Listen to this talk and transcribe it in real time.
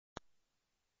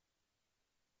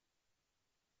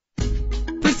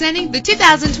Presenting the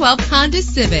 2012 Honda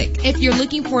Civic. If you're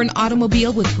looking for an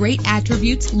automobile with great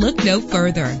attributes, look no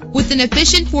further. With an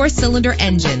efficient 4-cylinder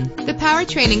engine, the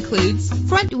powertrain includes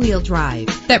front-wheel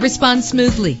drive that responds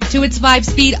smoothly to its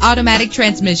 5-speed automatic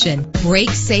transmission.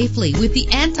 Brake safely with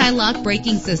the anti-lock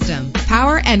braking system.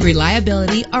 Power and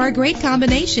reliability are a great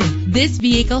combination. This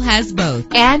vehicle has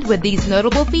both. And with these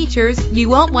notable features, you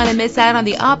won't want to miss out on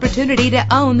the opportunity to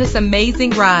own this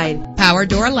amazing ride. Power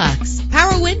door locks,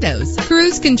 power windows,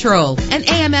 cruise control, an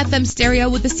AM/FM stereo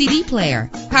with a CD player,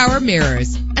 power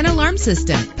mirrors, an alarm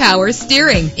system, power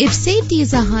steering. If safety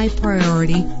is a high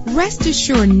priority, rest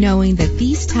assured knowing that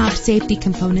these top safety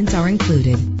components are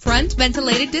included. Front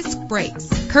ventilated disc brakes,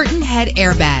 curtain head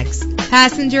airbags,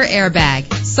 passenger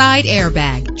airbag, side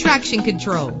airbag, traction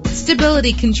control,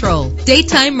 stability control,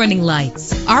 daytime running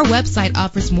lights. Our website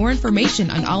offers more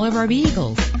information on all of our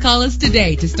vehicles. Call us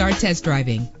today to start test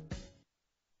driving.